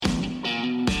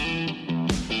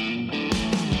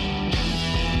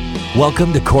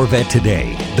Welcome to Corvette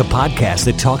Today, the podcast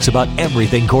that talks about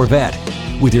everything Corvette,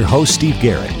 with your host, Steve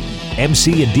Garrett,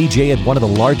 MC and DJ at one of the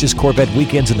largest Corvette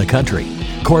weekends in the country,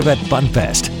 Corvette Fun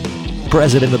Fest,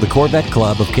 president of the Corvette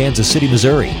Club of Kansas City,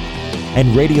 Missouri,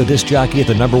 and radio disc jockey at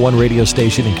the #1 radio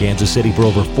station in Kansas City for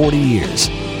over 40 years.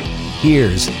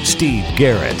 Here's Steve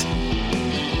Garrett.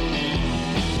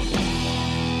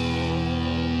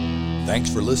 Thanks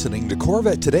for listening to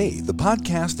Corvette Today, the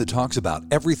podcast that talks about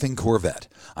everything Corvette.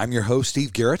 I'm your host,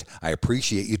 Steve Garrett. I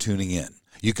appreciate you tuning in.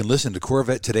 You can listen to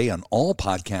Corvette Today on all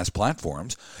podcast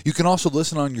platforms. You can also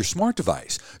listen on your smart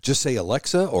device. Just say,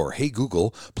 Alexa or Hey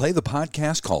Google, play the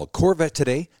podcast called Corvette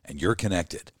Today, and you're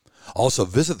connected. Also,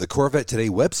 visit the Corvette Today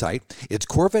website. It's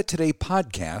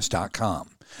CorvetteTodayPodcast.com.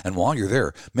 And while you're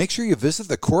there, make sure you visit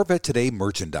the Corvette Today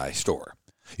merchandise store.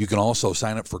 You can also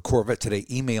sign up for Corvette Today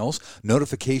emails,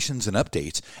 notifications, and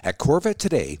updates at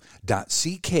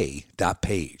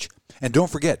corvettetoday.ck.page. And don't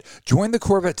forget, join the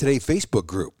Corvette Today Facebook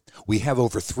group. We have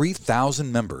over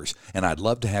 3,000 members, and I'd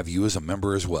love to have you as a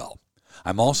member as well.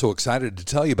 I'm also excited to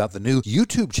tell you about the new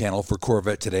YouTube channel for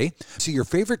Corvette Today. See your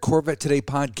favorite Corvette Today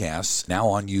podcasts now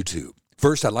on YouTube.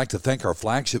 First, I'd like to thank our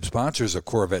flagship sponsors of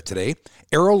Corvette Today,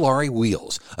 Aerolarri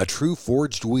Wheels, a true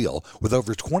forged wheel with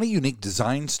over 20 unique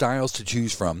design styles to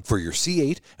choose from for your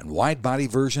C8 and wide-body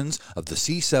versions of the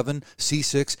C7,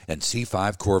 C6, and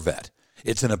C5 Corvette.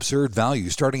 It's an absurd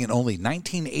value starting at only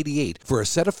 $19.88 for a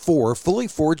set of 4 fully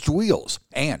forged wheels.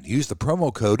 And use the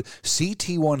promo code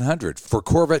CT100 for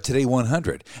Corvette Today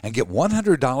 100 and get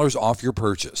 $100 off your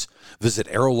purchase. Visit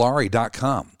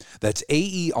Aerolarri.com. That's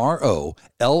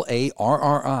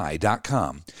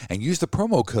AEROLARRI.com and use the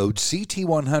promo code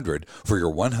CT100 for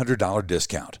your $100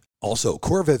 discount. Also,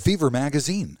 Corvette Fever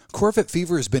magazine. Corvette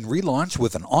Fever has been relaunched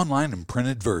with an online and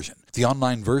printed version. The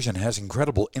online version has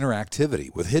incredible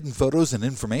interactivity with hidden photos and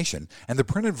information, and the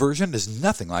printed version is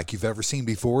nothing like you've ever seen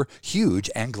before, huge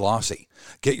and glossy.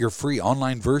 Get your free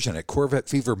online version at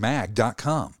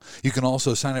CorvetteFeverMag.com. You can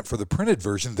also sign up for the printed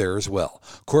version there as well.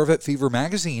 Corvette Fever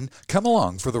magazine, come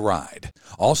along for the ride.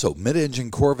 Also,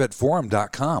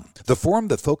 MidEngineCorvetteForum.com, the forum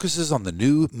that focuses on the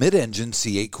new mid-engine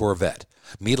C8 Corvette.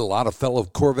 Meet a lot of fellow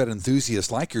Corvette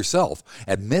enthusiasts like yourself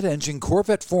at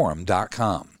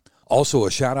MidEngineCorvetteForum.com. Also,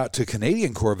 a shout out to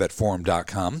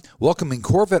CanadianCorvetteForum.com, welcoming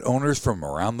Corvette owners from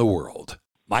around the world.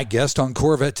 My guest on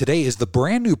Corvette Today is the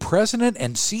brand new president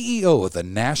and CEO of the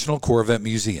National Corvette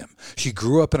Museum. She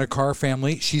grew up in a car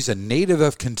family, she's a native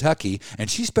of Kentucky, and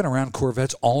she's been around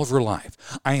Corvettes all of her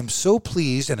life. I am so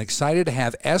pleased and excited to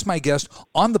have as my guest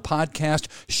on the podcast,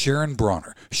 Sharon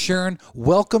Bronner. Sharon,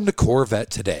 welcome to Corvette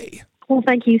Today. Well,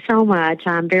 thank you so much.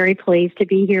 I'm very pleased to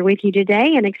be here with you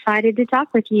today and excited to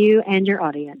talk with you and your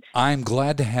audience. I'm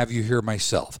glad to have you here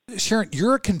myself. Sharon,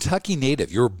 you're a Kentucky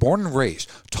native. You were born and raised.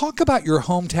 Talk about your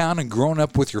hometown and growing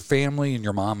up with your family and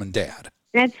your mom and dad.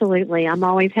 Absolutely. I'm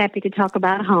always happy to talk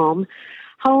about home.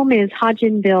 Home is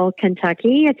Hodgenville,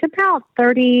 Kentucky. It's about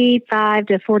 35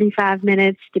 to 45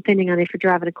 minutes, depending on if you're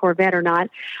driving a Corvette or not,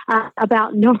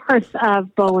 about north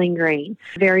of Bowling Green.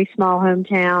 Very small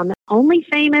hometown, only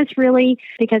famous really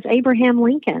because Abraham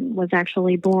Lincoln was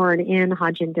actually born in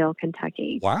Hodgenville,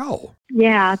 Kentucky. Wow.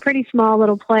 Yeah, pretty small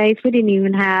little place. We didn't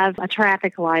even have a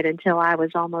traffic light until I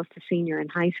was almost a senior in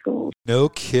high school. No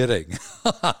kidding.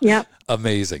 Yep.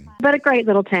 Amazing. But a great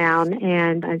little town,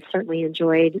 and I certainly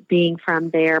enjoyed being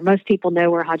from there. Most people know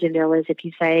where Hodgenville is if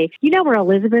you say, you know where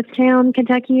Elizabethtown,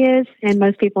 Kentucky is, and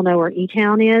most people know where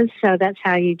E-Town is, so that's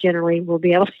how you generally will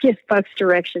be able to give folks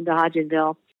direction to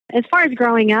Hodgenville. As far as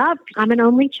growing up, I'm an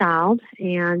only child,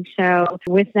 and so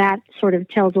with that sort of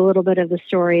tells a little bit of the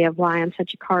story of why I'm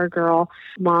such a car girl.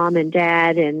 Mom and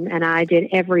Dad and I did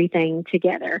everything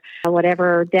together.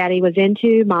 Whatever Daddy was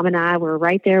into, Mom and I were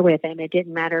right there with him. It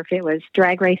didn't matter if it was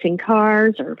drag racing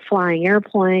cars or flying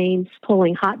airplanes,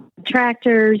 pulling hot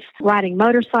tractors, riding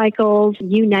motorcycles,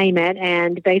 you name it,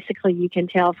 and basically you can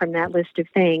tell from that list of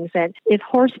things that if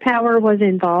horsepower was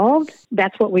involved,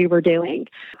 that's what we were doing.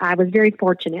 I was very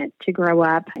fortunate to grow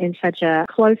up in such a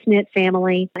close-knit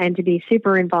family and to be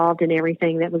super involved in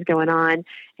everything that was going on.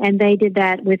 And they did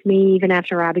that with me even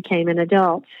after I became an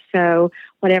adult. So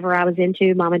whatever I was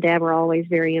into, Mom and Dad were always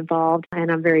very involved,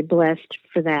 and I'm very blessed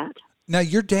for that. Now,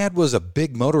 your dad was a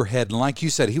big motorhead, and like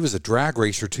you said, he was a drag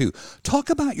racer too.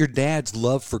 Talk about your dad's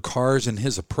love for cars and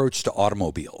his approach to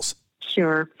automobiles.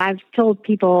 Sure. I've told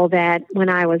people that when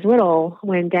I was little,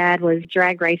 when Dad was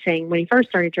drag racing, when he first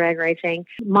started drag racing,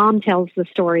 Mom tells the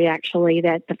story actually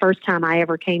that the first time I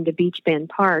ever came to Beach Bend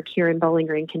Park here in Bowling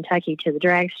Green, Kentucky to the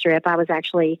drag strip, I was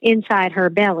actually inside her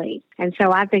belly. And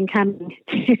so I've been coming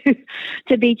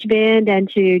to Beach Bend and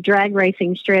to drag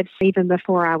racing strips even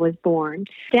before I was born.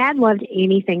 Dad loved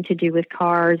anything to do with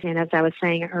cars, and as I was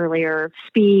saying earlier,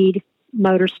 speed,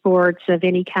 motorsports of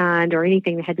any kind or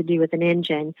anything that had to do with an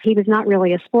engine. He was not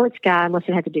really a sports guy unless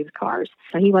it had to do with cars.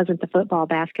 So he wasn't the football,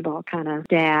 basketball kind of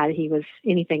dad. He was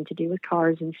anything to do with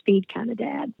cars and speed kind of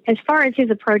dad. As far as his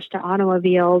approach to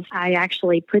automobiles, I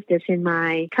actually put this in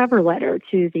my cover letter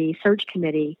to the search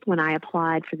committee when I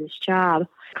applied for this job.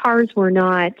 Cars were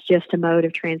not just a mode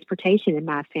of transportation in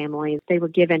my family. They were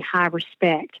given high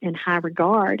respect and high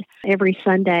regard. Every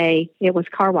Sunday, it was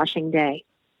car washing day.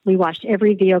 We washed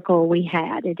every vehicle we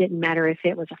had. It didn't matter if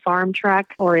it was a farm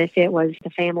truck or if it was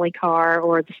the family car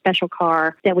or the special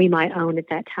car that we might own at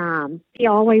that time. He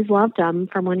always loved them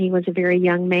from when he was a very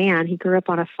young man. He grew up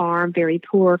on a farm, very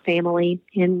poor family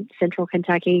in central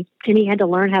Kentucky, and he had to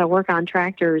learn how to work on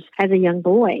tractors as a young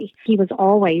boy. He was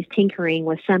always tinkering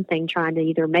with something, trying to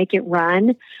either make it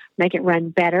run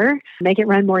better, make it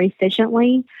run more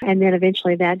efficiently, and then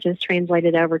eventually that just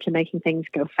translated over to making things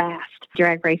go fast.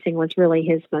 Drag racing was really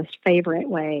his most favorite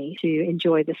way to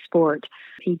enjoy the sport.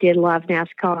 He did love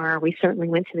NASCAR. We certainly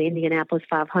went to the Indianapolis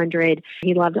 500.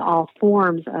 He loved all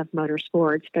forms of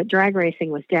motorsports, but drag racing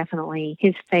was definitely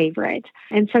his favorite.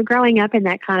 And so growing up in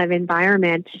that kind of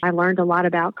environment, I learned a lot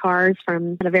about cars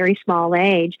from a very small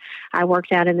age. I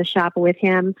worked out in the shop with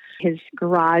him. His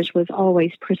garage was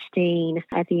always pristine.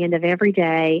 At the end of every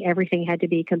day, everything had to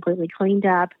be completely cleaned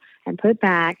up and put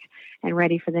back and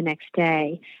ready for the next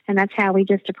day. And that's how we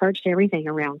just approached everything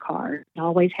around cars. It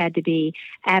always had to be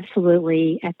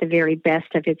absolutely at the very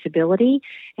best of its ability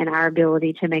and our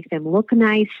ability to make them look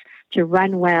nice, to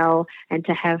run well, and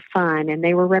to have fun. And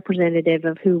they were representative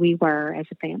of who we were as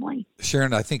a family.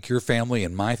 Sharon, I think your family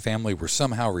and my family were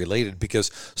somehow related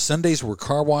because Sundays were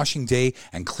car washing day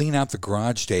and clean out the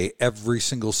garage day every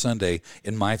single Sunday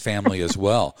in my family as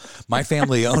well. My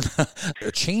family owned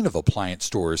a chain of appliance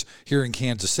stores here in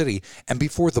Kansas City, and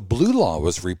before the blue law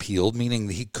was repealed, meaning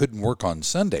that he couldn't work on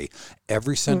Sunday,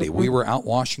 every Sunday we were out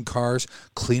washing cars,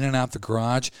 cleaning out the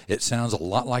garage. It sounds a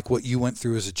lot like what you went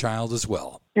through as a child as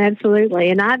well. Absolutely.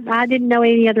 And I didn't know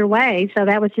any other way, so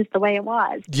that was just the way it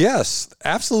was. Yes,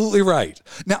 absolutely right.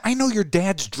 Now, I know your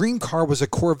dad's dream car was a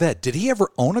Corvette. Did he ever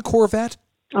own a Corvette?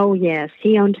 Oh, yes.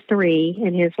 He owned 3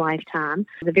 in his lifetime.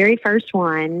 The very first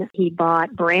one he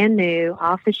bought brand new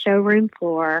off the showroom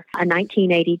floor, a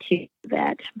 1982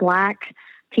 Corvette. Black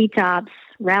T-tops,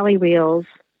 rally wheels,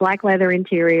 black leather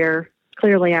interior.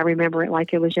 Clearly, I remember it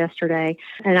like it was yesterday.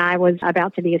 And I was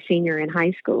about to be a senior in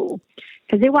high school.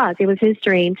 Because it was his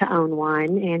dream to own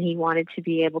one, and he wanted to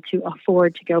be able to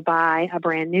afford to go buy a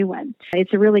brand new one.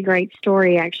 It's a really great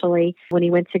story, actually. When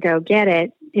he went to go get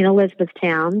it in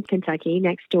Elizabethtown, Kentucky,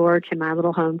 next door to my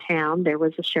little hometown, there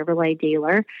was a Chevrolet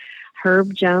dealer,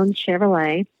 Herb Jones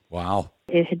Chevrolet. Wow.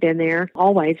 It had been there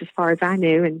always, as far as I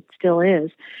knew, and still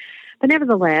is. But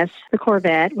nevertheless, the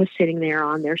Corvette was sitting there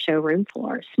on their showroom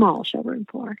floor, small showroom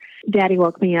floor. Daddy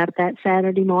woke me up that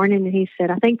Saturday morning and he said,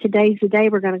 I think today's the day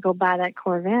we're going to go buy that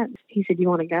Corvette. He said, you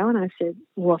want to go? And I said,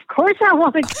 well, of course I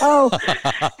want to go.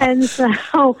 And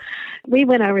so we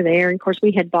went over there. And of course,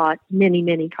 we had bought many,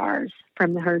 many cars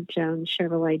from the Herb Jones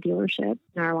Chevrolet dealership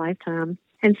in our lifetime.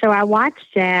 And so I watched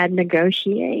Dad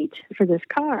negotiate for this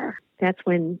car. That's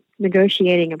when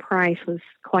negotiating a price was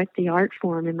quite the art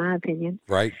form, in my opinion.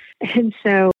 Right. And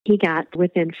so he got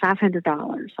within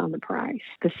 $500 on the price.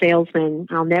 The salesman,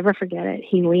 I'll never forget it,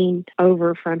 he leaned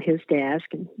over from his desk,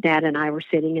 and Dad and I were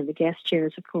sitting in the guest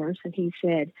chairs, of course, and he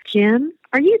said, Jim,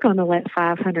 are you going to let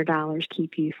 $500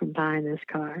 keep you from buying this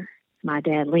car? My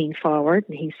dad leaned forward,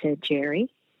 and he said, Jerry,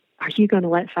 are you going to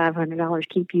let $500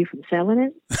 keep you from selling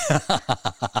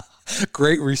it?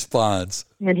 Great response.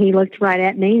 And he looked right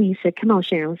at me and he said, come on,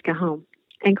 Sharon, let's go home.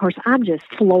 And of course, I'm just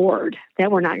floored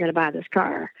that we're not going to buy this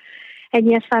car. And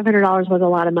yes, $500 was a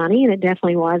lot of money, and it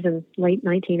definitely was in late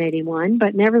 1981.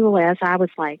 But nevertheless, I was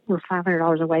like, we're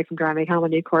 $500 away from driving home a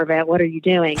new Corvette. What are you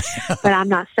doing? But I'm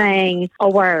not saying a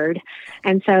word.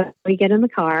 And so we get in the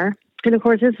car. And of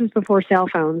course, this was before cell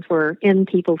phones were in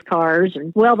people's cars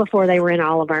and well before they were in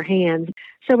all of our hands.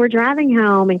 So we're driving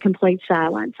home in complete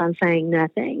silence. I'm saying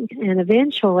nothing. And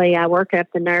eventually I work up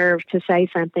the nerve to say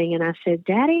something. And I said,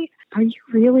 Daddy, are you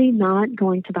really not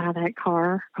going to buy that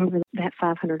car over that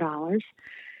 $500?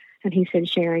 And he said,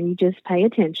 Sharon, you just pay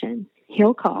attention.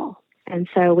 He'll call And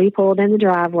so we pulled in the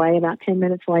driveway about 10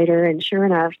 minutes later, and sure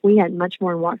enough, we hadn't much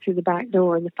more than walked through the back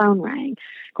door and the phone rang.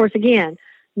 Of course, again,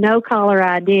 no caller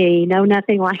ID, no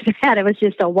nothing like that. It was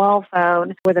just a wall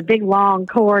phone with a big long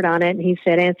cord on it. And he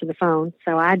said, answer the phone.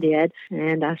 So I did.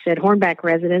 And I said, Hornback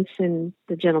residence. And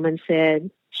the gentleman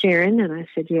said, Sharon? And I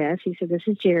said, yes. He said, this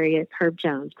is Jerry at Herb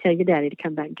Jones. Tell your daddy to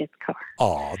come back and get the car.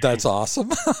 Oh, that's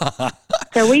awesome.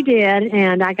 So we did,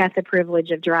 and I got the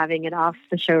privilege of driving it off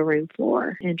the showroom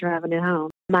floor and driving it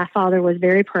home. My father was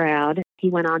very proud. He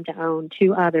went on to own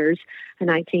two others, a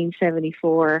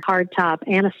 1974 hardtop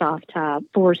and a soft top,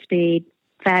 4-speed,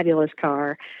 fabulous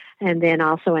car, and then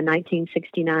also a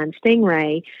 1969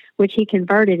 Stingray, which he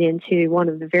converted into one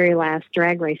of the very last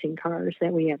drag racing cars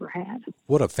that we ever had.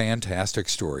 What a fantastic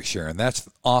story, Sharon. That's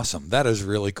awesome. That is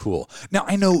really cool. Now,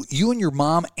 I know you and your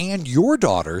mom and your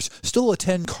daughters still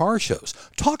attend car shows.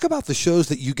 Talk about the shows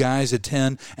that you guys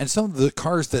attend and some of the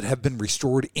cars that have been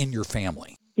restored in your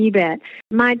family. You bet.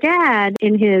 My dad,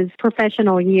 in his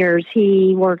professional years,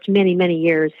 he worked many, many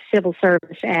years civil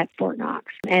service at Fort Knox,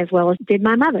 as well as did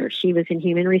my mother. She was in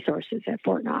human resources at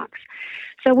Fort Knox.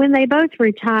 So when they both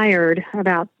retired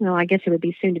about, I guess it would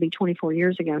be soon to be 24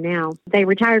 years ago now, they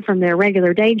retired from their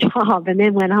regular day job and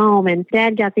then went home, and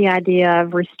Dad got the idea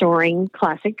of restoring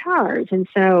classic cars. And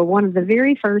so one of the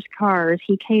very first cars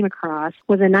he came across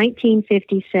was a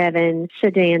 1957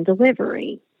 sedan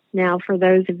Delivery. Now, for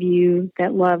those of you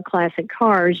that love classic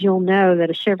cars, you'll know that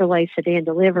a Chevrolet sedan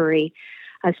Delivery,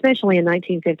 especially in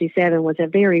 1957, was a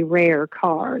very rare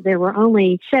car. There were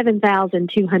only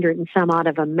 7,200 and some odd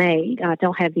of them made. I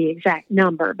don't have the exact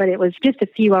number, but it was just a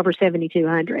few over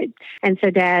 7,200. And so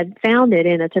Dad found it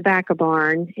in a tobacco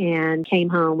barn and came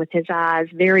home with his eyes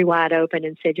very wide open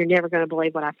and said, "You're never going to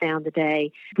believe what I found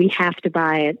today. We have to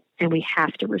buy it and we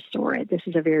have to restore it. This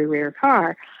is a very rare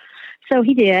car." So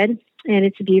he did. And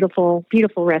it's a beautiful,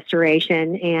 beautiful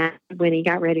restoration. And when he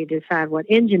got ready to decide what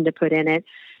engine to put in it,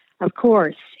 of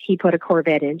course, he put a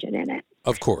Corvette engine in it.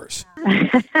 Of course.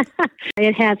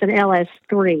 It has an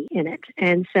LS3 in it,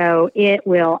 and so it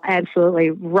will absolutely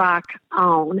rock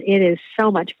on. It is so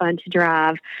much fun to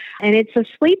drive, and it's a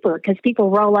sleeper because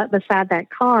people roll up beside that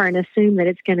car and assume that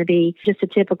it's going to be just a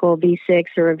typical V6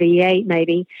 or a V8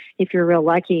 maybe, if you're real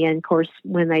lucky. And, of course,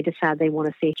 when they decide they want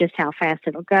to see just how fast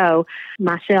it'll go,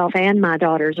 myself and my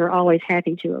daughters are always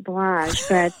happy to oblige.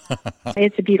 But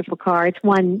it's a beautiful car. It's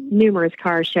won numerous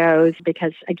car shows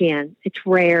because, again, it's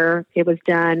rare. It was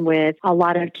done with a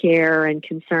lot of care and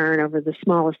concern over the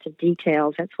smallest of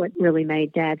details. That's what really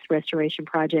made Dad's restoration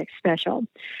project special.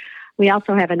 We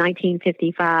also have a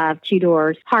 1955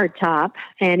 two-door hardtop,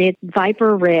 and it's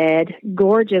Viper red,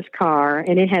 gorgeous car,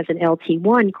 and it has an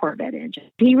LT1 Corvette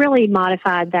engine. He really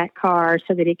modified that car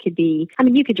so that it could be,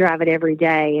 you could drive it every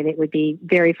day, and it would be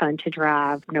very fun to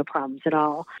drive, no problems at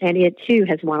all. And it, too,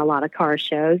 has won a lot of car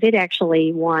shows. It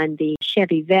actually won the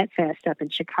Chevy Vet Fest up in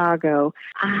Chicago,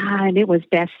 and it was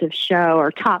Best of Show, or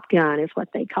Top Gun is what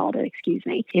they called it,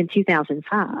 in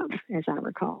 2005, as I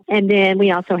recall. And then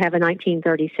we also have a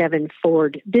 1937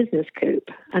 Ford Business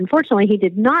Coupe. Unfortunately, he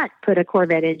did not put a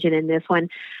Corvette engine in this one,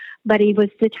 but he was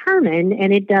determined,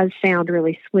 and it does sound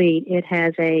really sweet. It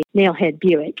has a Nailhead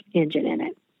Buick engine in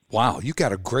it. Wow, you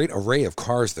got a great array of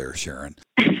cars there, Sharon.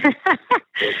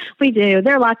 We do.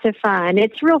 They're lots of fun.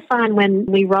 It's real fun when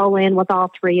we roll in with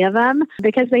all three of them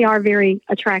because they are very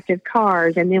attractive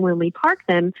cars. And then when we park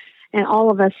them and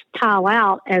all of us tile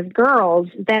out as girls,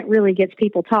 that really gets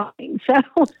people talking. So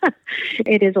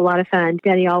it is a lot of fun.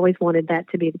 Daddy always wanted that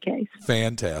to be the case.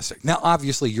 Fantastic. Now,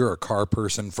 obviously, you're a car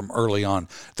person from early on.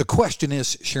 The question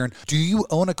is, Sharon, do you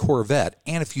own a Corvette?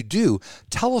 And if you do,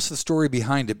 tell us the story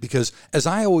behind it, because as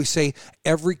I always say,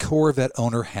 every Corvette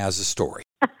owner has a story.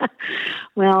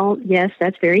 Well, yes,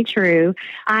 that's very true.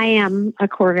 I am a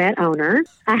Corvette owner.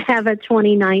 I have a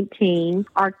 2019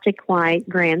 Arctic White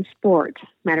Grand Sport.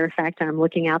 Matter of fact, I'm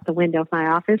looking out the window of my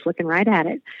office, looking right at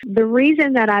it. The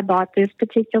reason that I bought this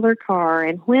particular car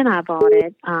and when I bought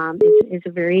it is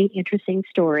a very interesting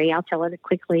story. I'll tell it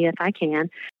quickly if I can.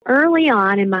 Early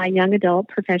on in my young adult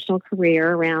professional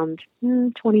career, around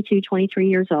 22, 23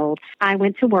 years old, I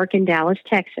went to work in Dallas,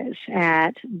 Texas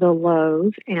at the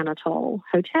Loews Anatole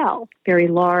Hotel. Very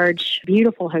large,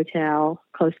 beautiful hotel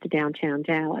close to downtown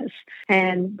Dallas.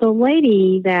 And the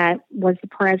lady that was the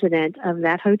president of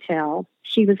that hotel,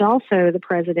 she was also the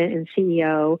president and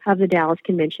CEO of the Dallas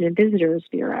Convention and Visitors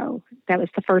Bureau. That was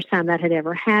the first time that had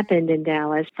ever happened in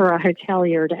Dallas for a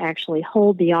hotelier to actually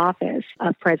hold the office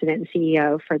of president and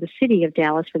CEO for the city of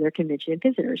Dallas for their Convention and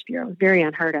Visitors Bureau. Very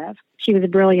unheard of. She was a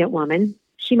brilliant woman.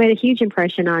 She made a huge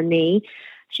impression on me.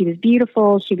 She was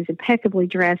beautiful. She was impeccably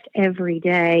dressed every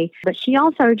day. But she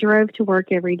also drove to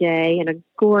work every day in a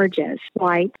gorgeous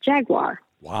white Jaguar.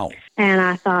 Wow. And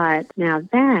I thought, now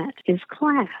that is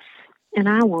class. And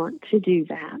I want to do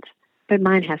that. But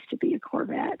mine has to be a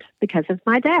Corvette because of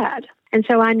my dad. And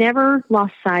so I never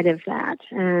lost sight of that.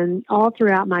 And all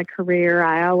throughout my career,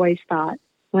 I always thought,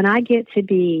 when I get to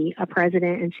be a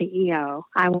president and CEO,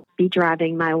 I will be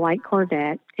driving my white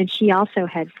Corvette. And she also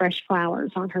had fresh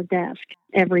flowers on her desk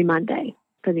every Monday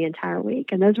for the entire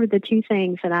week. And those were the two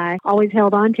things that I always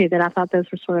held on to, that I thought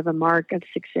those were sort of a mark of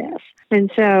success.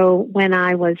 And so when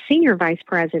I was senior vice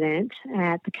president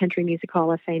at the Country Music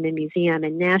Hall of Fame and Museum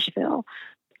in Nashville,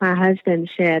 my husband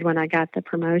said when I got the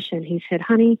promotion, he said,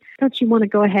 honey, don't you want to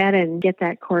go ahead and get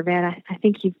that Corvette? I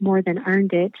think you've more than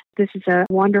earned it. This is a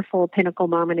wonderful pinnacle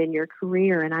moment in your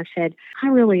career. And I said, I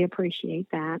really appreciate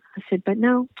that. I said, but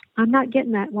no, I'm not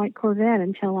getting that white Corvette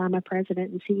until I'm a president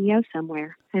and CEO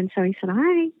somewhere. And so he said, all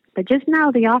right, but just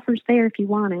know the offer's there if you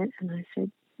want it. And I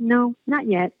said, no, not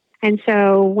yet. And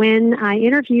so when I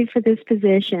interviewed for this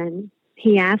position,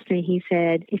 he asked me, he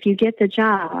said, if you get the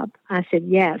job, I said,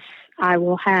 yes, I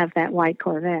will have that white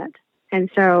Corvette.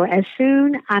 And so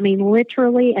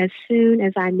literally as soon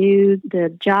as I knew the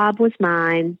job was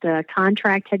mine, the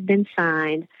contract had been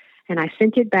signed, and I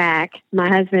sent it back, my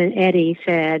husband, Eddie,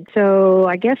 said, so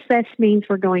I guess this means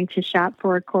we're going to shop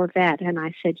for a Corvette. And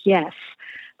I said, yes.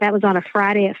 That was on a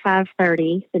Friday at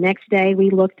 5:30. The next day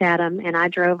we looked at them, and I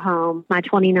drove home my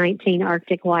 2019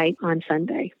 Arctic White on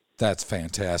Sunday. That's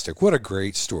fantastic. What a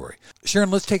great story. Sharon,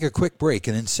 let's take a quick break.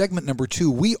 And in segment number 2,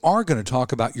 we are going to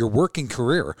talk about your working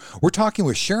career. We're talking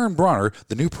with Sharon Bronner,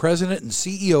 the new president and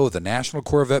CEO of the National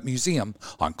Corvette Museum,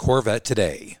 on Corvette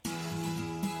Today.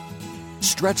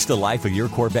 Stretch the life of your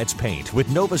Corvette's paint with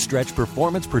NovaStretch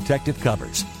Performance Protective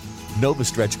Covers.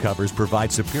 NovaStretch covers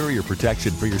provide superior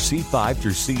protection for your C5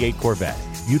 through C8 Corvette,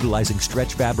 utilizing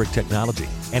stretch fabric technology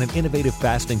and an innovative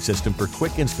fastening system for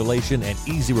quick installation and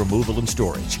easy removal and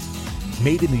storage.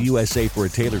 Made in the USA for a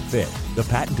tailored fit, the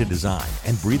patented design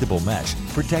and breathable mesh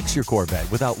protects your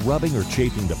Corvette without rubbing or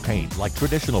chafing the paint like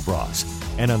traditional bras.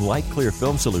 And unlike clear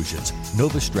film solutions,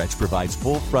 NovaStretch provides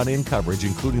full front-end coverage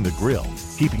including the grille,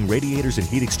 keeping radiators and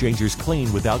heat exchangers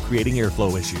clean without creating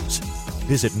airflow issues.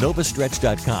 Visit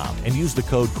novastretch.com and use the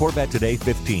code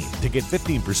CorvetteToday15 to get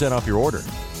 15% off your order.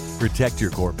 Protect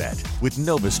your Corvette with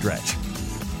NovaStretch.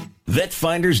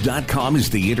 VetFinders.com is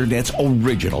the Internet's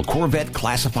original Corvette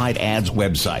classified ads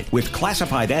website, with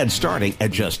classified ads starting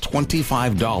at just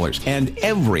 $25, and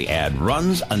every ad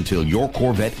runs until your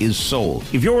Corvette is sold.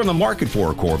 If you're in the market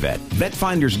for a Corvette,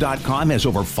 VetFinders.com has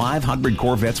over 500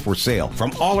 Corvettes for sale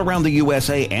from all around the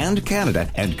USA and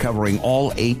Canada, and covering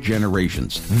all 8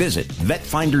 generations. Visit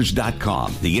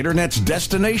VetFinders.com, the Internet's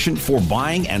destination for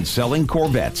buying and selling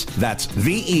Corvettes. That's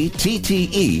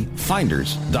VETTE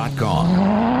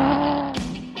Finders.com.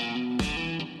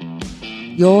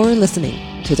 You're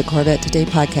listening to the Corvette Today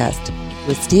podcast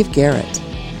with Steve Garrett.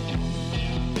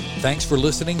 Thanks for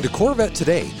listening to Corvette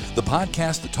Today, the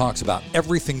podcast that talks about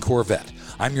everything Corvette.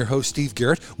 I'm your host, Steve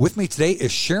Garrett. With me today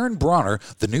is Sharon Bronner,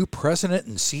 the new president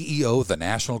and CEO of the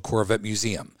National Corvette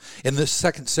Museum. In this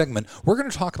second segment, we're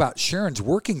going to talk about Sharon's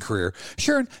working career.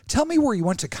 Sharon, tell me where you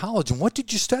went to college and what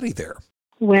did you study there?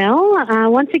 Well,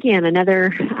 once again,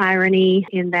 another irony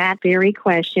in that very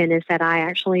question is that I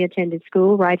actually attended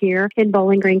school right here in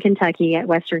Bowling Green, Kentucky at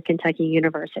Western Kentucky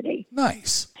University.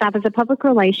 Nice. So I was a public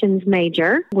relations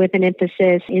major with an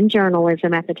emphasis in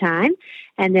journalism at the time,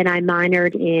 and then I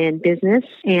minored in business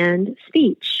and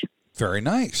speech. Very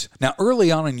nice. Now,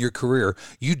 early on in your career,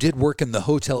 you did work in the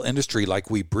hotel industry like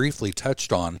we briefly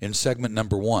touched on in segment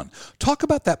number 1. Talk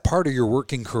about that part of your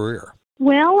working career.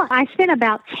 Well, I spent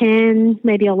about 10,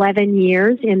 maybe 11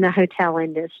 years in the hotel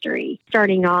industry,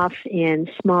 starting off in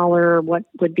smaller, what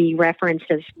would be referenced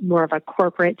as more of a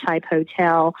corporate type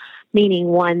hotel, meaning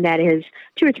one that is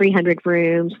 200 or 300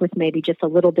 rooms with maybe just a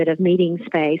little bit of meeting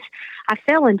space. I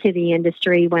fell into the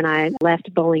industry when I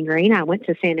left Bowling Green. I went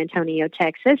to San Antonio,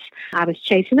 Texas. I was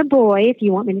chasing a boy, if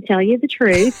you want me to tell you the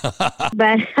truth.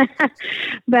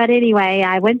 But anyway,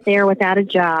 I went there without a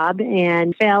job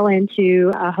and fell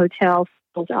into a hotel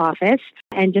office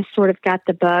and just sort of got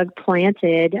the bug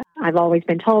planted. I've always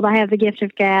been told I have the gift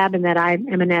of gab and that I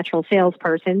am a natural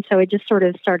salesperson. So it just sort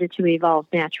of started to evolve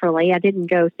naturally. I didn't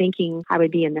go thinking I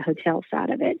would be in the hotel side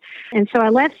of it. And so I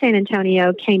left San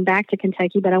Antonio, came back to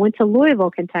Kentucky, but I went to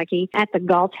Louisville, Kentucky at the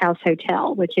Galt House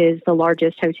Hotel, which is the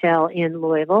largest hotel in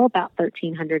Louisville, about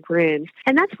 1,300 rooms.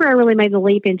 And that's where I really made the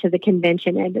leap into the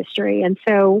convention industry. And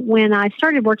so when I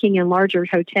started working in larger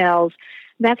hotels,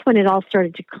 that's when it all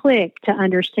started to click to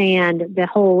understand the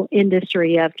whole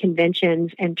industry of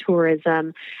conventions and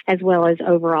tourism, as well as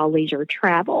overall leisure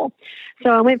travel. So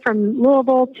I went from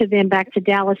Louisville to then back to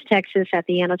Dallas, Texas at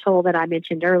the Anatole that I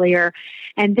mentioned earlier,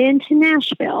 and then to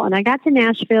Nashville. And I got to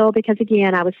Nashville because,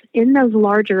 again, I was in those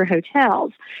larger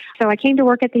hotels. So I came to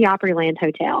work at the Opryland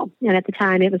Hotel, and at the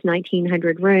time it was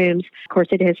 1,900 rooms. Of course,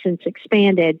 it has since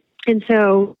expanded. And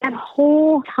so that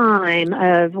whole time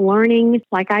of learning,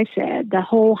 like I said, the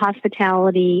whole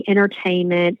hospitality,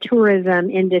 entertainment,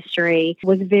 tourism industry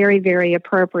was very, very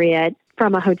appropriate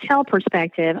from a hotel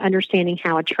perspective, understanding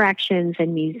how attractions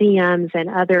and museums and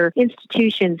other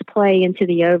institutions play into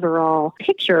the overall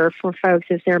picture for folks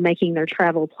as they're making their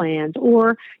travel plans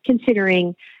or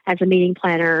considering, as a meeting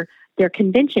planner, their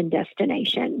convention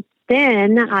destination.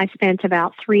 Then I spent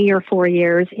about 3 or 4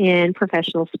 years in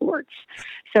professional sports.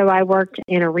 So I worked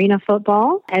in arena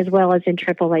football as well as in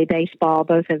AAA baseball,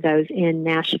 both of those in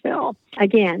Nashville.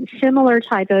 Again, similar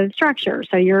type of structure.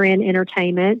 So you're in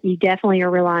entertainment. You definitely are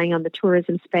relying on the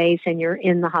tourism space, and you're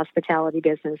in the hospitality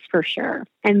business for sure.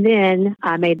 And then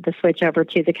I made the switch over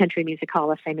to the Country Music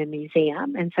Hall of Fame and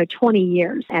Museum. And so 20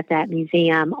 years at that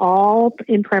museum, all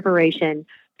in preparation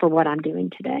for what I'm doing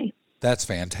today. That's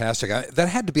fantastic. That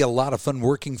had to be a lot of fun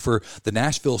working for the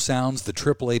Nashville Sounds, the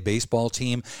AAA baseball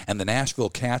team, and the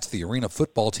Nashville Cats, the arena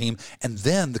football team, and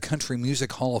then the Country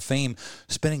Music Hall of Fame,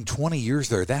 spending 20 years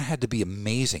there. That had to be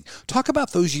amazing. Talk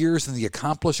about those years and the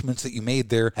accomplishments that you made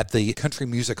there at the Country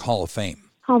Music Hall of Fame.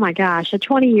 Oh my gosh, a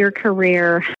 20-year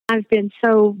career. I've been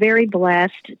so very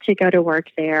blessed to go to work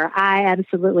there. I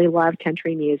absolutely love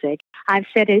country music. I've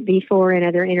said it before in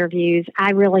other interviews.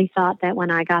 I really thought that when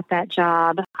I got that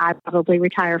job, I'd probably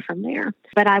retire from there.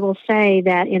 But I will say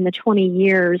that in the 20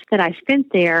 years that I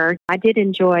spent there, I did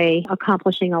enjoy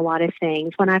accomplishing a lot of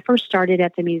things. When I first started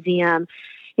at the museum,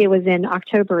 it was in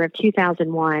October of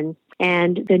 2001.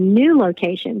 And the new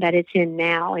location that it's in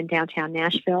now in downtown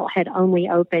Nashville had only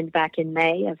opened back in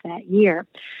May of that year.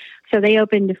 So they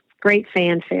opened great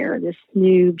fanfare, this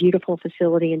new beautiful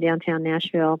facility in downtown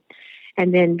Nashville.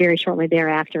 And then very shortly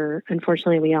thereafter,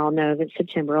 unfortunately, we all know that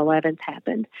September 11th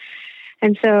happened.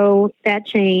 And so that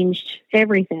changed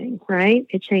everything, right?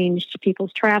 It changed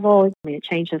people's travel. I mean, it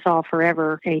changed us all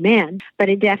forever. Amen. But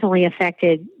it definitely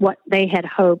affected what they had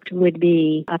hoped would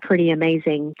be a pretty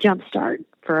amazing jumpstart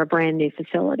for a brand new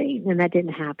facility. And that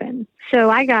didn't happen. So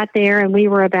I got there and we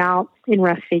were about, in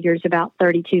rough figures, about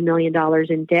 $32 million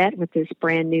in debt with this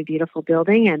brand new beautiful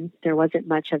building. And there wasn't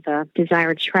much of a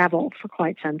desire to travel for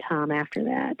quite some time after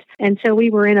that. And so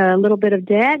we were in a little bit of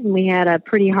debt and we had a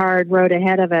pretty hard road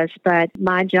ahead of us. But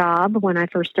my job when I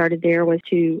first started there was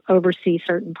to oversee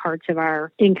certain parts of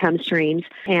our income streams.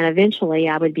 And eventually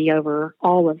I would be over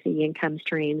all of the income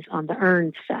streams on the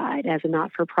earned side. As a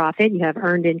not-for-profit, you have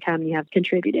earned income, you have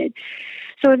contributed.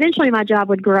 So eventually my job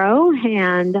would grow,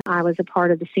 and I was a part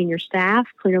of the senior staff,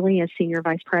 clearly as senior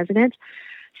vice president.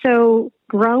 So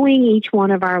growing each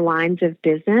one of our lines of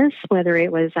business, whether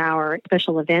it was our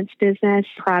special events business,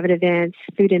 private events,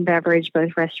 food and beverage,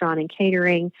 both restaurant and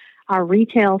catering, our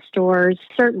retail stores,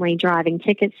 certainly driving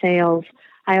ticket sales.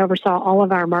 I oversaw all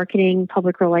of our marketing,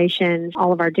 public relations,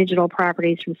 all of our digital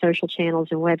properties from social channels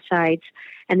and websites,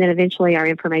 and then eventually our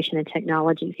information and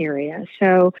technology area.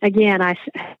 So again, I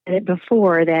said it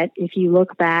before that if you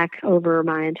look back over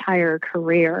my entire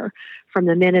career, from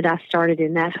the minute I started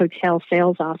in that hotel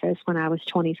sales office when I was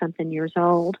 20-something years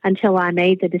old until I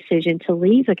made the decision to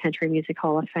leave the Country Music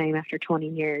Hall of Fame after 20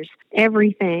 years,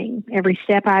 everything, every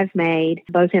step I've made,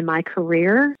 both in my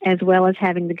career as well as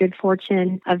having the good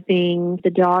fortune of being the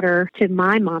daughter to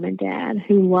my mom and dad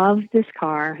who loved this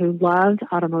car, who loved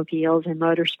automobiles and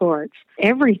motorsports,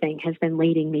 everything has been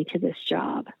leading me to this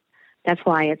job. That's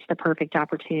why it's the perfect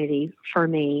opportunity for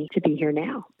me to be here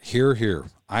now. Hear, hear.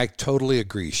 I totally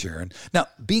agree, Sharon. Now,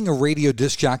 being a radio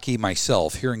disc jockey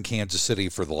myself here in Kansas City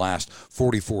for the last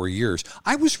 44 years,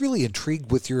 I was really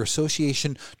intrigued with your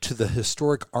association to the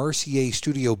historic RCA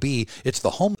Studio B. It's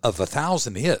the home of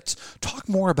 1,000 hits. Talk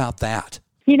more about that.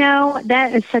 You know,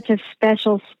 that is such a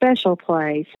special, special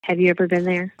place. Have you ever been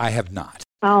there? I have not.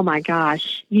 Oh my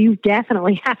gosh, you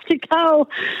definitely have to go.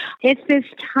 It's this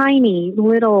tiny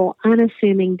little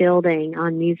unassuming building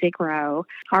on Music Row.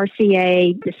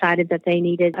 RCA decided that they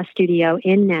needed a studio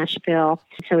in Nashville,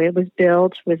 so it was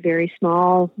built with very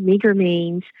small, meager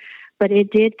means, but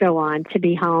it did go on to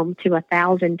be home to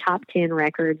 1,000 top 10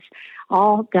 records,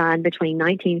 all done between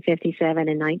 1957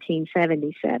 and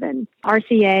 1977.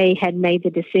 RCA had made the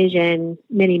decision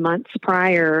many months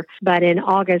prior, but in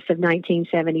August of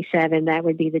 1977, that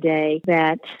would be the day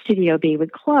that Studio B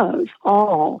would close.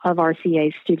 All of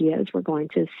RCA's studios were going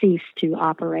to cease to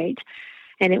operate.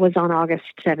 And it was on August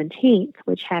 17th,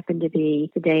 which happened to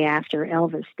be the day after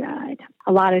Elvis died.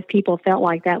 A lot of people felt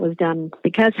like that was done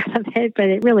because of it, but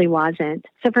it really wasn't.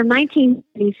 So from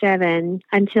 1987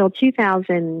 until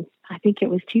 2000, I think it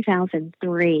was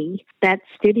 2003, that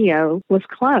studio was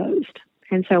closed.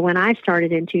 And so when I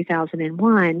started in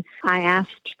 2001, I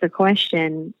asked the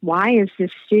question, why is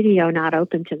this studio not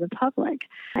open to the public?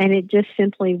 And it just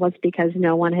simply was because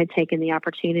no one had taken the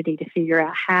opportunity to figure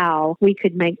out how we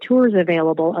could make tours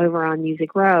available over on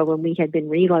Music Row when we had been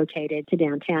relocated to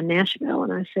downtown Nashville.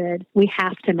 And I said, we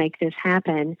have to make this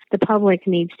happen. The public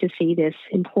needs to see this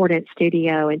important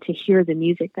studio and to hear the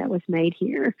music that was made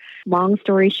here. Long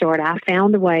story short, I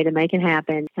found a way to make it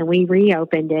happen, and we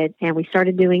reopened it, and we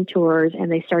started doing tours,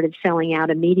 and they started selling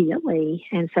out immediately.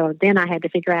 And so then I had to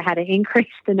figure out how to increase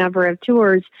the number of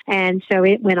tours. And so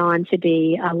it went on to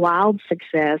be a wild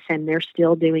success, and they're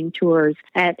still doing tours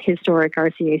at historic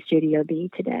RCA Studio B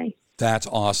today. That's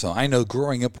awesome. I know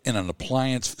growing up in an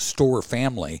appliance store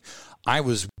family, I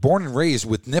was born and raised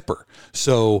with Nipper.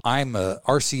 So I'm a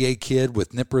RCA kid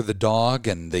with Nipper the dog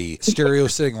and the stereo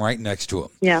sitting right next to him.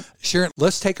 Yeah. Sharon,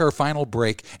 let's take our final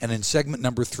break. And in segment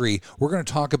number 3, we're going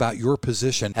to talk about your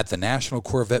position at the National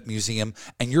Corvette Museum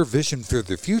and your vision for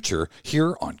the future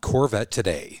here on Corvette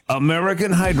Today.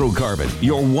 American Hydrocarbon,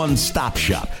 your one-stop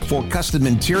shop for custom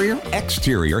interior,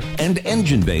 exterior, and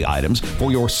engine bay items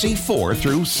for your C4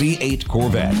 through C8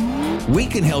 Corvette. We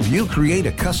can help you create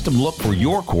a custom look for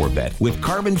your Corvette with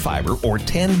carbon fiber or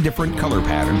 10 different color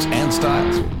patterns and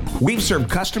styles. We've served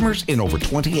customers in over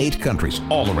 28 countries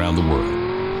all around the world.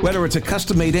 Whether it's a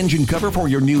custom-made engine cover for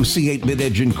your new C8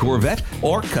 mid-engine Corvette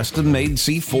or custom-made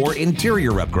C4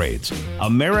 interior upgrades,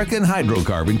 American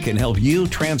Hydrocarbon can help you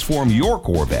transform your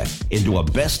Corvette into a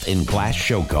best-in-class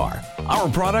show car. Our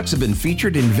products have been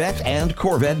featured in Vette and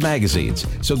Corvette magazines,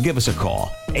 so give us a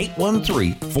call.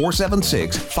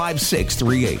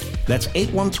 813-476-5638. That's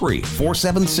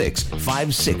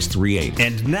 813-476-5638.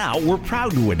 And now we're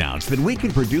proud to announce that we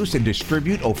can produce and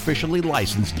distribute officially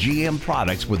licensed GM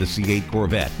products with a C8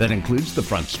 Corvette. That includes the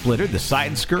front splitter, the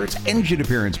side skirts, engine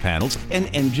appearance panels, and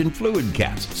engine fluid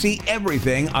caps. See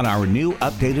everything on our new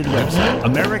updated website,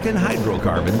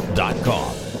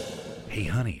 AmericanHydrocarbon.com. Hey,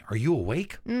 honey, are you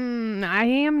awake? I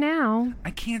am now.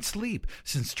 I can't sleep.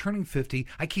 Since turning 50,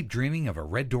 I keep dreaming of a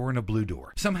red door and a blue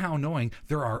door, somehow knowing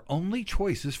there are only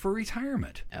choices for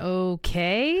retirement.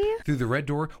 Okay. Through the red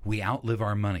door, we outlive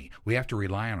our money. We have to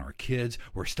rely on our kids.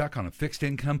 We're stuck on a fixed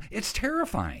income. It's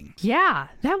terrifying. Yeah,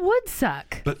 that would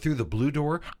suck. But through the blue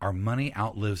door, our money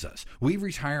outlives us. We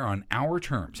retire on our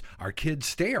terms. Our kids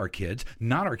stay our kids,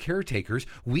 not our caretakers.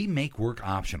 We make work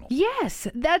optional. Yes,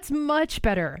 that's much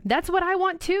better. That's what I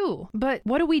want too. But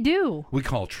what do we do? We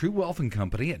call True Wealth &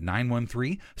 Company at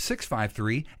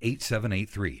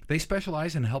 913-653-8783. They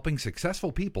specialize in helping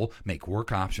successful people make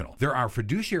work optional. They're our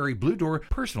fiduciary Blue Door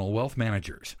personal wealth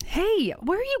managers. Hey,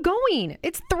 where are you going?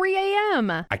 It's 3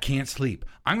 a.m. I can't sleep.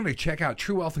 I'm going to check out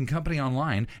True Wealth & Company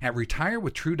online at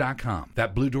retirewithtrue.com.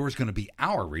 That Blue Door is going to be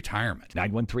our retirement.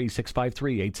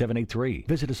 913-653-8783.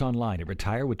 Visit us online at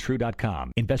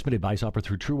retirewithtrue.com. Investment advice offered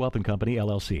through True Wealth & Company,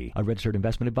 LLC, a registered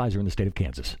investment advisor in the state of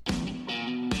Kansas.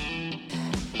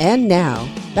 And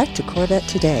now, back to Corvette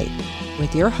Today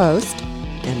with your host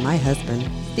and my husband,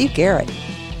 Steve Garrett.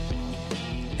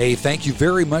 Hey, thank you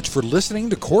very much for listening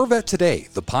to Corvette Today,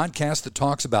 the podcast that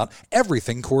talks about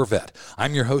everything Corvette.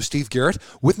 I'm your host, Steve Garrett.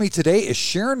 With me today is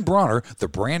Sharon Bronner, the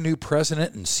brand new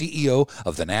president and CEO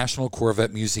of the National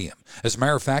Corvette Museum. As a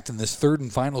matter of fact, in this third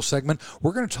and final segment,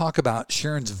 we're going to talk about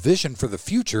Sharon's vision for the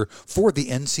future for the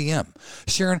NCM.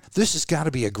 Sharon, this has got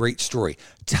to be a great story.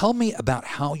 Tell me about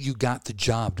how you got the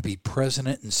job to be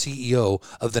president and CEO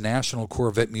of the National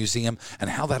Corvette Museum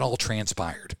and how that all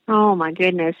transpired. Oh, my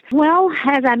goodness. Well,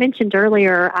 as I mentioned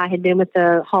earlier, I had been with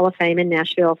the Hall of Fame in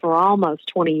Nashville for almost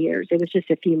 20 years. It was just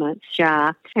a few months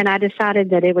shy. And I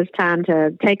decided that it was time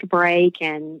to take a break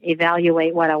and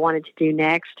evaluate what I wanted to do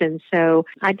next. And so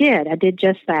I did. I did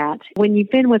just that. When you've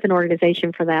been with an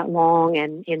organization for that long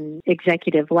and in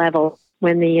executive level,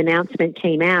 when the announcement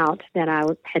came out that I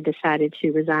had decided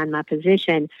to resign my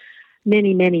position,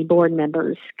 many board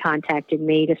members contacted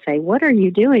me to say, what are you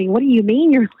doing? What do you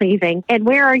mean you're leaving? And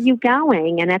where are you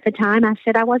going? And at the time, I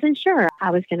said I wasn't sure.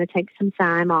 I was going to take some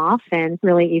time off and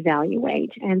really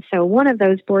evaluate. And so one of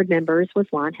those board members was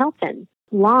Lon Helton.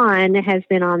 Lon has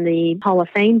been on the Hall of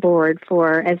Fame board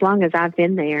for as long as I've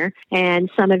been there. And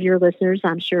some of your listeners,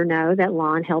 I'm sure, know that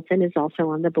Lon Helton is also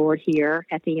on the board here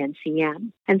at the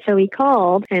NCM. And so he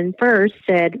called and first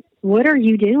said, what are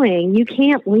you doing? You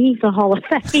can't leave the Hall of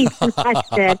Fame. And I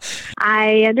said,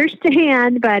 I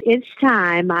understand, but it's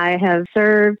time. I have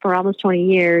served for almost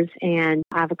 20 years, and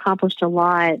I've accomplished a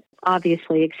lot.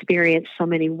 Obviously experienced so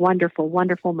many wonderful,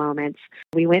 wonderful moments.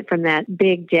 We went from that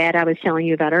big debt I was telling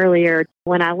you about earlier.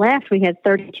 When I left, we had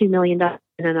 $32 million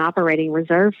in an operating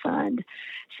reserve fund.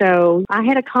 So I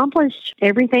had accomplished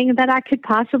everything that I could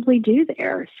possibly do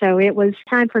there. So it was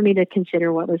time for me to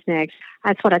consider what was next.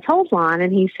 That's what I told Lon,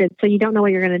 and he said, so you don't know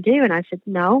what you're going to do? And I said,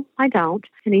 no, I don't.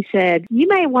 And he said, you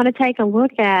may want to take a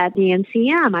look at the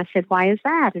NCM. I said, why is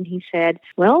that? And he said,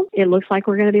 well, it looks like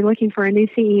we're going to be looking for a new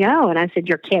CEO. And I said,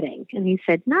 you're kidding. And he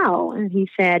said, no. And he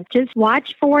said, just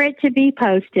watch for it to be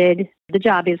posted. The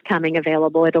job is coming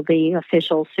available. It'll be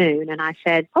official soon. And I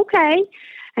said, okay.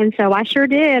 And so I sure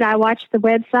did. I watched the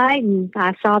website and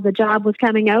I saw the job was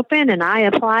coming open, and I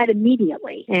applied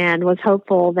immediately and was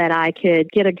hopeful that I could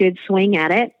get a good swing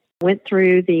at it. Went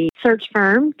through the search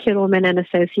firm, Kittleman and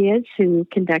Associates, who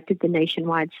conducted the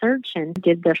nationwide search, and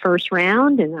did the first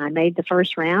round, and I made the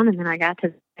first round, and then I got to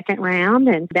the second round,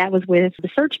 and that was with the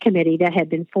search committee that had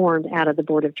been formed out of the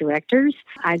board of directors.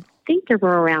 I think there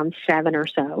were around 7 or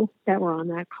so that were on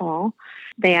that call.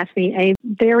 They asked me a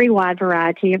very wide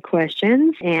variety of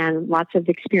questions and lots of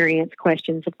experience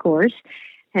questions, of course.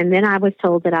 And then I was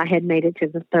told that I had made it to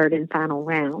the third and final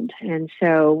round. And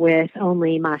so with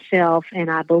only myself and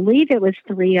I believe it was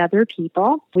 3 other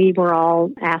people, we were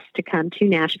all asked to come to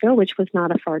Nashville, which was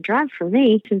not a far drive for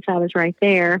me since I was right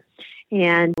there.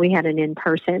 And we had an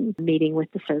in-person meeting with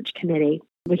the search committee.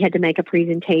 We had to make a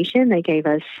presentation. They gave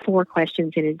us 4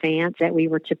 questions in advance that we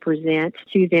were to present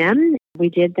to them. We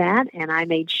did that, and I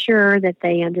made sure that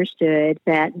they understood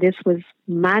that this was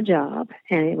my job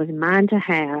and it was mine to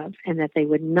have, and that they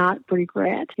would not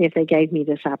regret if they gave me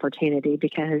this opportunity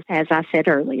because, as I said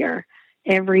earlier,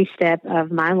 every step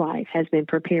of my life has been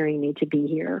preparing me to be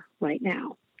here right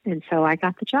now. And so I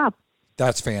got the job.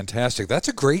 That's fantastic. That's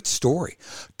a great story.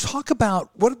 Talk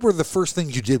about what were the first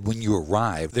things you did when you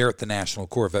arrived there at the National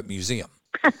Corvette Museum?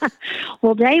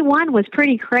 Well, day one was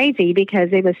pretty crazy because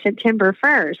it was September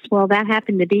 1st. Well, that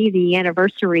happened to be the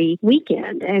anniversary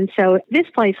weekend. And so this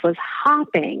place was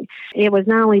hopping. It was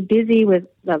not only busy with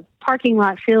the parking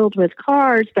lot filled with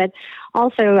cars, but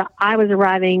also I was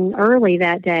arriving early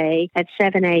that day at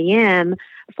 7 a.m.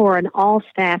 for an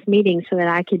all-staff meeting so that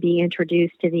I could be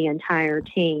introduced to the entire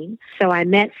team. So I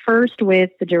met first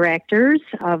with the directors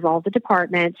of all the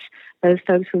departments. Those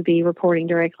folks would be reporting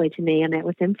directly to me. I met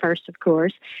with them first, of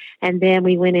course. And then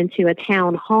we went into a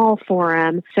town hall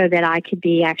forum so that I could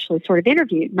be actually sort of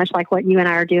interviewed, much like what you and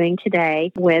I are doing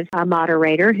today, with a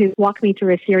moderator who walked me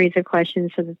through a series of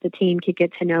questions so that the team could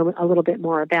get to know a little bit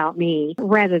more about me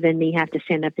rather than me have to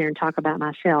stand up there and talk about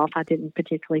myself. I didn't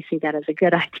particularly see that as a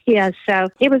good idea. So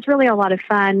it was really a lot of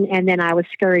fun. And then I was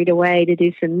scurried away to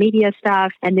do some media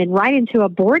stuff and then right into a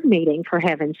board meeting, for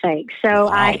heaven's sake. So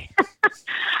wow.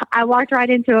 I walked right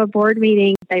into a board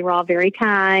meeting. They were all very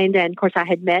kind. And of course, I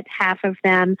had met half of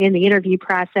them in the interview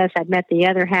process. I'd met the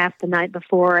other half the night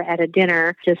before at a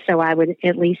dinner, just so I would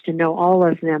at least know all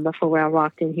of them before I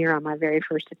walked in here on my very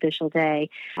first official day.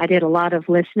 I did a lot of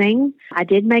listening. I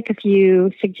did make a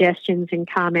few suggestions and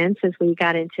comments as we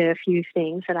got into a few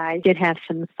things that I did have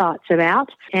some thoughts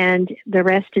about. And the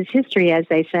rest is history, as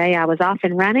they say. I was off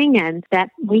and running, and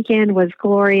that weekend was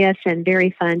glorious and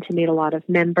very fun to meet a lot of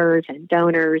members and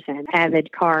donors and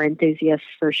avid car enthusiasts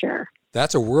for sure.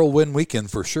 That's a whirlwind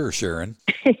weekend for sure, Sharon.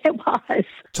 It was.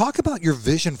 Talk about your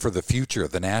vision for the future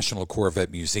of the National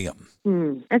Corvette Museum.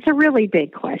 That's a really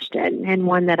big question and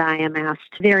one that I am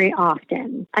asked very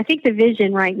often. I think the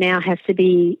vision right now has to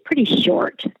be pretty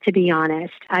short, to be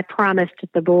honest. I promised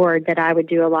the board that I would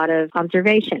do a lot of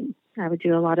observation. I would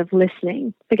do a lot of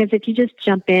listening, because if you just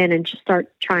jump in and just start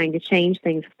trying to change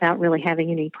things without really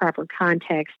having any proper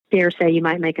context, dare say you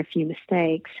might make a few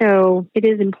mistakes. So it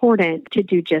is important to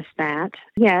do just that.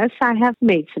 Yes, I have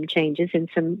made some changes in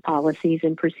some policies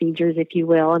and procedures, if you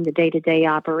will, in the day-to-day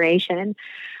operation.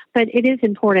 But it is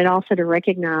important also to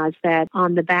recognize that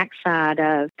on the backside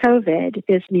of COVID,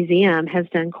 this museum has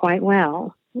done quite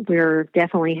well. We're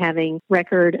definitely having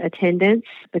record attendance.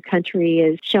 The country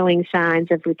is showing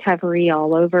signs of recovery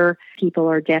all over. People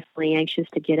are definitely anxious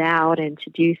to get out and to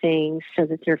do things so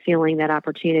that they're feeling that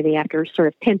opportunity after sort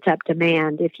of pent-up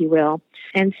demand, if you will.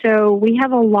 And so we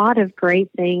have a lot of great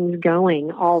things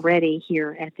going already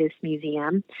here at this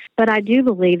museum. But I do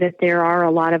believe that there are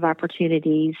a lot of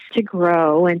opportunities to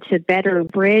grow and to better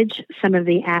bridge some of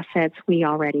the assets we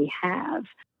already have.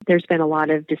 There's been a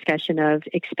lot of discussion of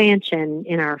expansion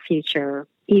in our future.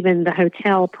 Even the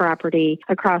hotel property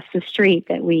across the street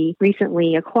that we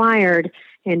recently acquired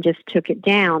and just took it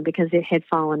down because it had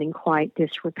fallen in quite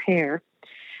disrepair.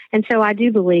 And so I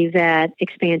do believe that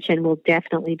expansion will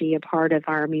definitely be a part of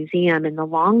our museum in the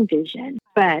long vision.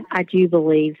 But I do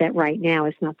believe that right now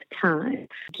is not the time,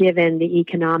 given the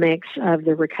economics of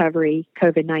the recovery,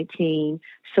 COVID-19,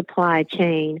 supply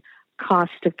chain,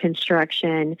 cost of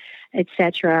construction,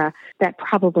 etc., that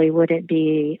probably wouldn't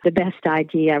be the best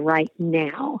idea right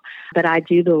now. But I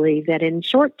do believe that in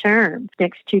short term,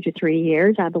 next 2 to 3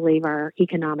 years, I believe our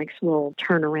economics will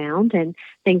turn around and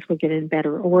things will get in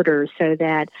better order so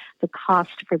that the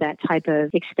cost for that type of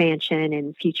expansion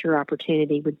and future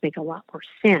opportunity would make a lot more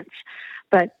sense.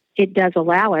 But it does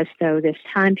allow us, though, this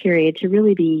time period to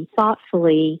really be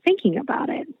thoughtfully thinking about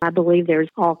it. I believe there's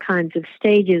all kinds of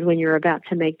stages when you're about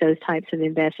to make those types of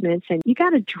investments, and you got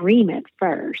to dream it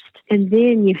first, and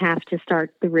then you have to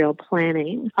start the real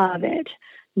planning of it,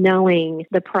 knowing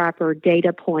the proper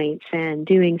data points and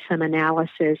doing some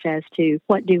analysis as to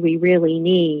what do we really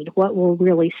need, what will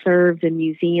really serve the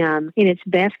museum in its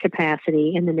best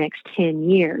capacity in the next 10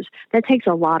 years. That takes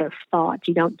a lot of thought.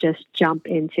 You don't just jump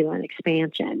into an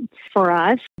expansion. For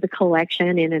us, the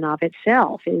collection in and of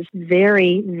itself is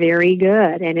very, very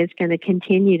good, and it's going to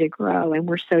continue to grow. And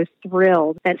we're so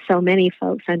thrilled that so many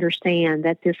folks understand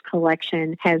that this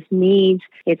collection has needs.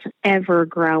 It's ever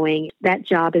growing. That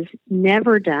job is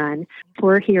never done.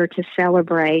 We're here to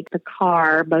celebrate the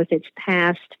car, both its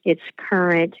past, its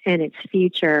current, and its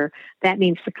future. That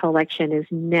means the collection is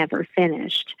never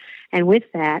finished. And with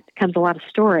that comes a lot of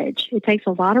storage. It takes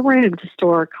a lot of room to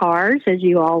store cars, as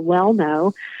you all well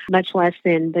know, much less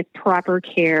than the proper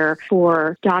care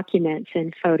for documents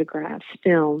and photographs,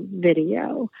 film,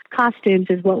 video. Costumes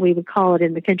is what we would call it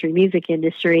in the country music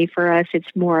industry. For us,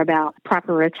 it's more about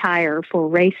proper attire for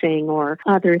racing or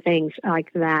other things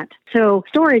like that. So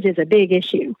storage is a big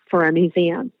issue for a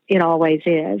museum. It always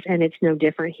is, and it's no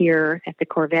different here at the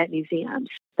Corvette museums.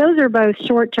 Those are both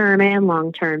short-term and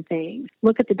long-term things.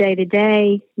 Look at the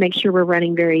day-to-day, make sure we're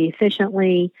running very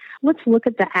efficiently. Let's look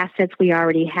at the assets we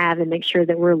already have and make sure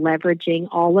that we're leveraging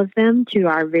all of them to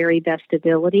our very best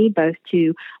ability, both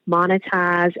to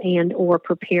monetize and or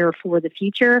prepare for the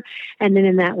future. And then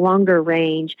in that longer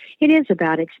range, it is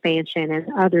about expansion and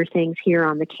other things here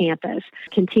on the campus,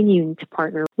 continuing to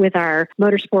partner with our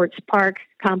motorsports park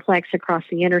complex across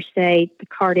the interstate, the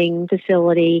karting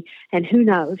facility, and who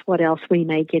knows what else we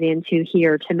may get into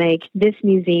here to make this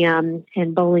museum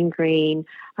and Bowling Green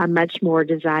a much more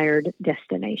desired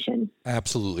destination.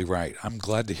 Absolutely right. I'm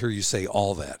glad to hear you say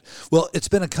all that. Well, it's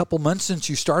been a couple months since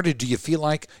you started. Do you feel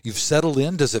like you've settled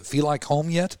in? Does it feel like home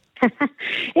yet?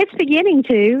 It's beginning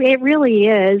to. It really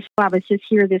is. I was just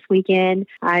here this weekend.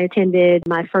 I attended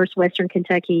my first Western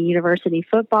Kentucky University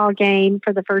football game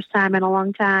for the first time in a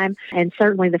long time, and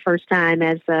certainly the first time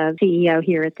as the CEO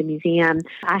here at the museum.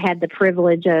 I had the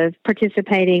privilege of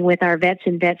participating with our Vets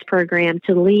and Vets program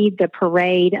to lead the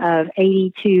parade of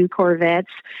 82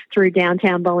 Corvettes through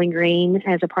downtown Bowling Green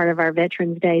as a part of our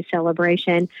Veterans Day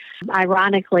celebration. Not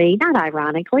ironically,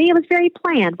 it was very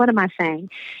planned. What am I saying?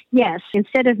 Yes,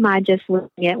 instead of my just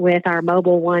looking at with our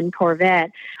Mobil 1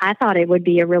 Corvette, I thought it would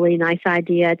be a really nice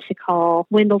idea to call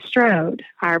Wendell Strode,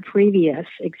 our previous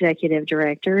executive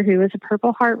director, who is a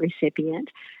Purple Heart recipient.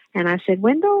 And I said,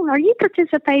 Wendell, are you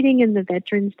participating in the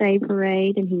Veterans Day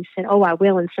Parade? And he said, oh, I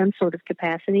will in some sort of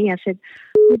capacity. I said,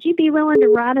 would you be willing to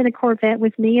ride in a Corvette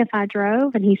with me if I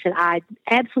drove? And he said, I'd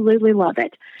absolutely love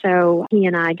it. So he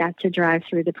and I got to drive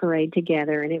through the parade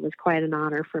together, and it was quite an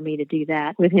honor for me to do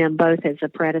that with him, both as a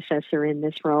predecessor in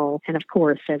this role and, of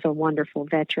course, as a wonderful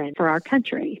veteran for our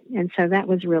country. And so that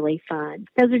was really fun.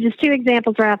 Those are just two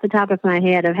examples right off the top of my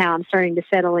head of how I'm starting to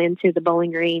settle into the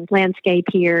Bowling Green landscape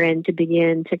here and to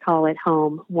begin to call it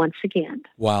home once again.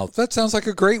 Wow, that sounds like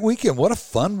a great weekend. What a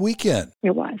fun weekend.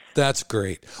 It was. That's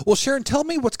great. Well, Sharon, tell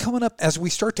me what's coming up as we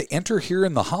start to enter here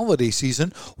in the holiday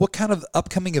season. What kind of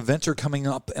upcoming events are coming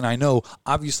up? And I know,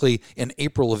 obviously, in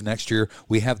April of next year,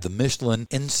 we have the Michelin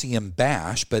NCM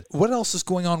Bash, but what else is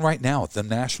going on right now at the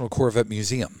National Corvette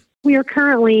Museum? We are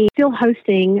currently still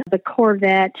hosting the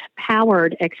Corvette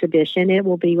Powered exhibition. It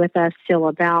will be with us till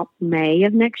about May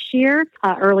of next year,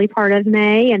 early part of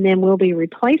May, and then we'll be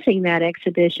replacing that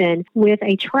exhibition with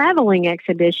a traveling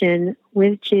exhibition,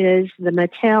 which is the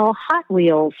Mattel Hot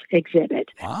Wheels exhibit.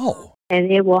 Wow.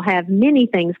 and it will have many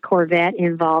things Corvette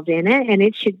involved in it, and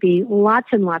it should be lots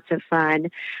and lots of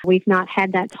fun. We've not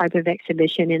had that type of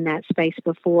exhibition in that space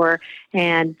before,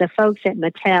 and the folks at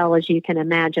Mattel, as you can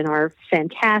imagine, are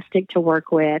fantastic to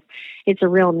work with. It's a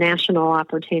real national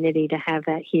opportunity to have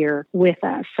that here with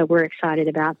us, so we're excited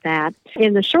about that.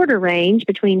 In the shorter range,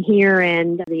 between here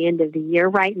and the end of the year,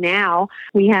 right now,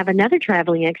 we have another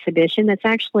traveling exhibition that's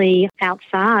actually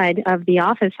outside of the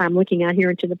office. I'm looking out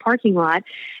here into the parking lot,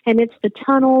 and it's the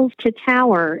Tunnels to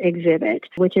Tower exhibit,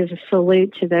 which is a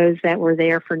salute to those that were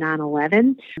there for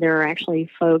 9/11. There are actually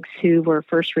folks who were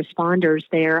first responders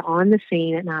there on the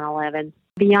scene at 9/11.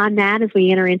 Beyond that, as we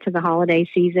enter into the holiday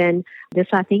season, this,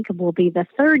 I think, will be the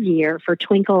third year for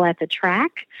Twinkle at the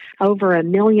Track. Over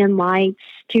 1 million lights,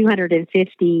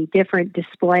 250 different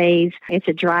displays. It's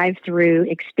a drive-through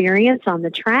experience on the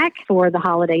track for the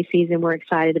holiday season. We're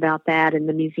excited about that, and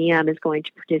the museum is going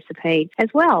to participate as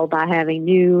well by having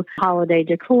new holiday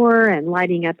decor and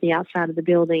lighting up the outside of the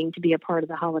building to be a part of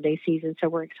the holiday season, so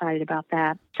we're excited about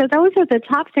that. So those are the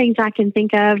top things I can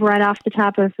think of right off the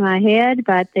top of my head,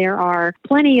 but there are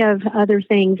plenty of other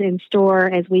things in store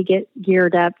as we get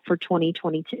geared up for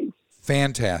 2022.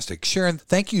 Fantastic. Sharon,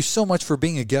 thank you so much for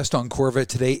being a guest on Corvette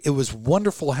today. It was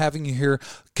wonderful having you here.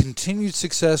 Continued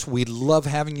success. We love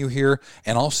having you here,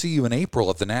 and I'll see you in April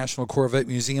at the National Corvette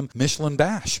Museum Michelin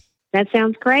Bash. That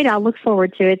sounds great. I'll look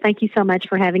forward to it. Thank you so much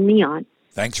for having me on.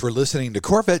 Thanks for listening to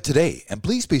Corvette Today, and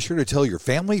please be sure to tell your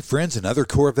family, friends, and other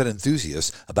Corvette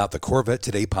enthusiasts about the Corvette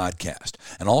Today podcast.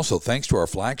 And also thanks to our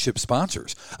flagship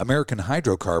sponsors, American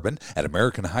Hydrocarbon at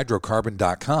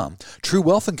AmericanHydrocarbon.com, True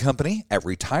Wealth and Company at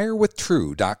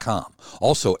RetireWithTrue.com.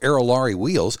 Also, Aerolarri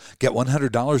Wheels, get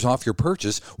 $100 off your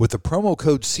purchase with the promo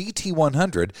code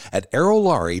CT100 at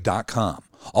Aerolarri.com.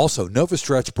 Also, Nova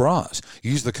Stretch Bras.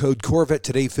 Use the code Corvette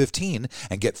Today 15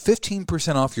 and get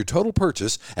 15% off your total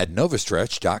purchase at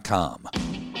novastretch.com.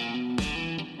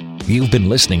 You've been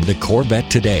listening to Corvette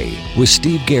Today with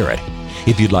Steve Garrett.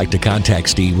 If you'd like to contact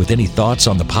Steve with any thoughts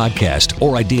on the podcast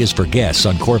or ideas for guests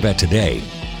on Corvette Today,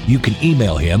 you can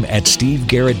email him at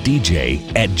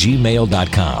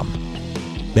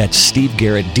stevegarrettdj@gmail.com. That's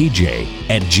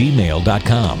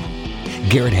stevegarrettdj@gmail.com.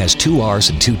 Garrett has 2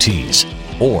 R's and 2 T's.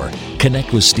 Or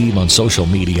connect with Steve on social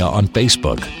media on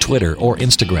Facebook, Twitter, or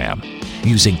Instagram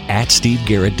using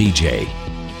 @SteveGarrettDJ.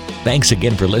 Thanks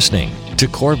again for listening to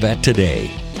Corvette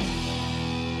Today.